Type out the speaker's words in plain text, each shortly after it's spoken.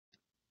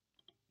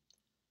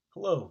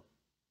Hello,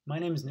 my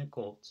name is Nick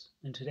Goltz,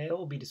 and today I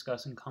will be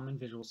discussing common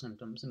visual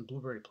symptoms in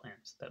blueberry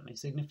plants that may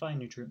signify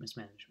nutrient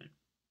mismanagement.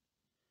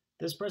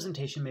 This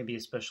presentation may be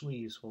especially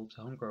useful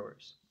to home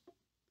growers.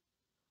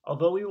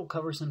 Although we will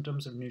cover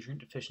symptoms of nutrient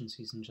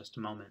deficiencies in just a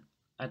moment,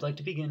 I'd like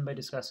to begin by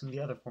discussing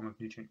the other form of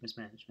nutrient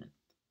mismanagement,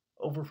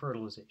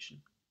 overfertilization.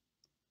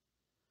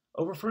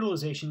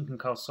 Overfertilization can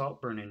cause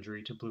saltburn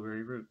injury to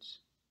blueberry roots.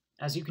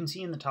 As you can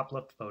see in the top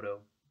left photo,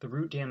 the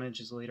root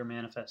damage is later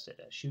manifested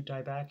as shoot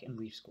dieback and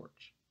leaf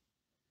scorch.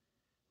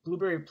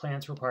 Blueberry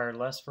plants require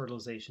less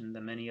fertilization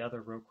than many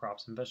other row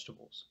crops and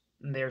vegetables,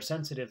 and they are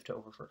sensitive to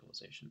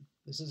overfertilization.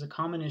 This is a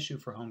common issue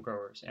for home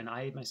growers, and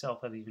I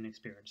myself have even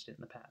experienced it in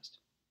the past.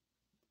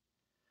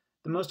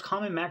 The most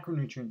common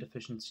macronutrient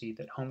deficiency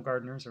that home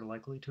gardeners are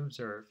likely to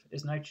observe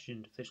is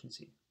nitrogen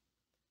deficiency,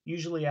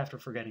 usually after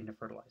forgetting to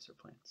fertilize their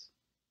plants.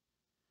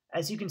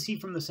 As you can see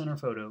from the center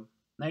photo,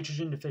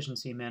 nitrogen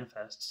deficiency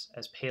manifests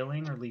as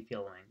paling or leaf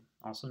yellowing,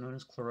 also known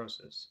as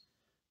chlorosis,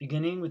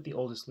 beginning with the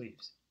oldest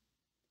leaves.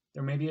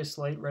 There may be a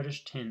slight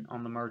reddish tint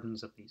on the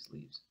margins of these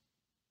leaves.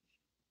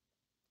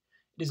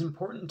 It is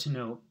important to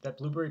note that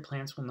blueberry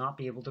plants will not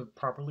be able to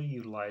properly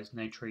utilize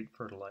nitrate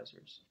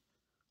fertilizers.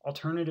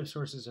 Alternative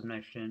sources of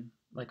nitrogen,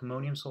 like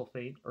ammonium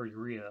sulfate or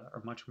urea,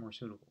 are much more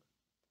suitable.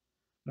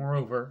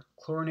 Moreover,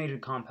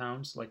 chlorinated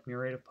compounds like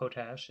muriate of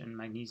potash and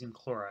magnesium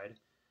chloride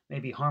may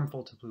be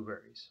harmful to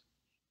blueberries.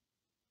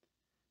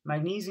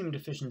 Magnesium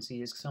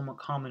deficiency is somewhat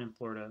common in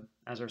Florida,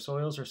 as our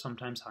soils are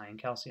sometimes high in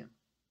calcium.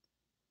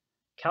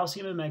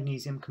 Calcium and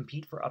magnesium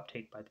compete for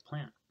uptake by the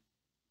plant.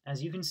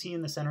 As you can see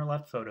in the center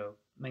left photo,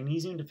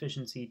 magnesium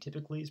deficiency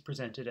typically is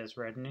presented as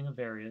reddening of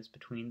areas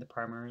between the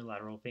primary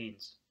lateral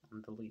veins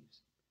on the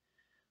leaves,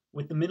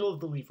 with the middle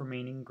of the leaf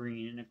remaining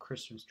green in a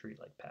Christmas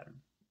tree-like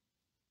pattern.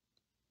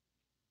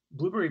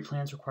 Blueberry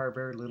plants require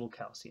very little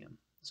calcium,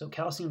 so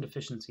calcium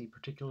deficiency,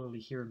 particularly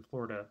here in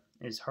Florida,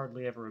 is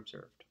hardly ever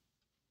observed.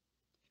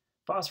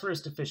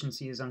 Phosphorus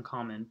deficiency is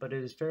uncommon, but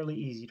it is fairly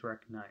easy to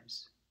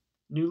recognize.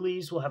 New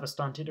leaves will have a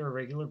stunted or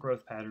irregular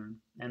growth pattern,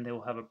 and they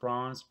will have a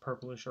bronze,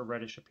 purplish, or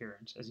reddish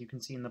appearance, as you can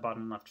see in the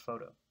bottom left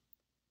photo.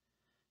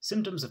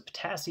 Symptoms of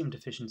potassium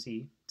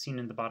deficiency, seen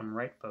in the bottom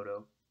right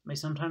photo, may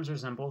sometimes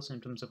resemble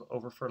symptoms of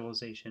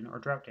overfertilization or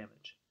drought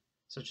damage,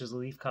 such as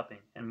leaf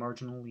cupping and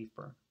marginal leaf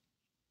burn.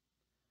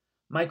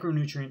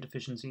 Micronutrient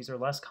deficiencies are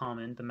less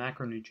common than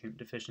macronutrient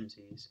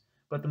deficiencies,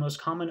 but the most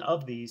common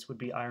of these would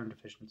be iron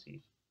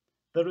deficiency.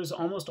 Though it is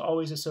almost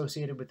always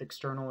associated with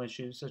external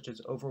issues such as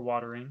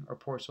overwatering or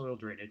poor soil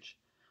drainage,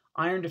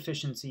 iron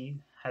deficiency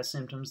has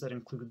symptoms that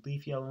include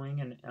leaf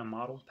yellowing and a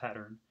mottled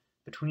pattern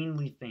between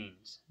leaf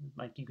veins,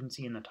 like you can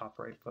see in the top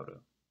right photo.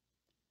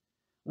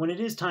 When it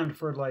is time to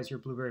fertilize your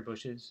blueberry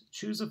bushes,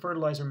 choose a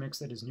fertilizer mix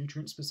that is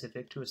nutrient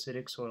specific to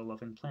acidic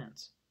soil-loving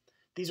plants.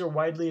 These are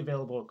widely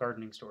available at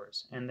gardening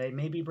stores, and they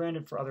may be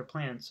branded for other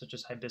plants such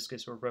as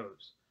hibiscus or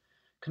rose.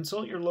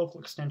 Consult your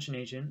local extension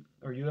agent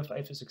or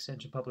UF-IFAS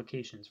extension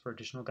publications for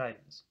additional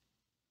guidance.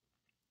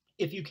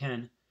 If you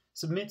can,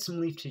 submit some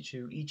leaf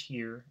tissue each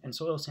year and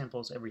soil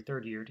samples every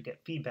third year to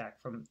get feedback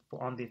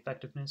on the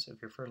effectiveness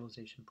of your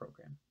fertilization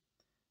program.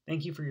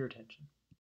 Thank you for your attention.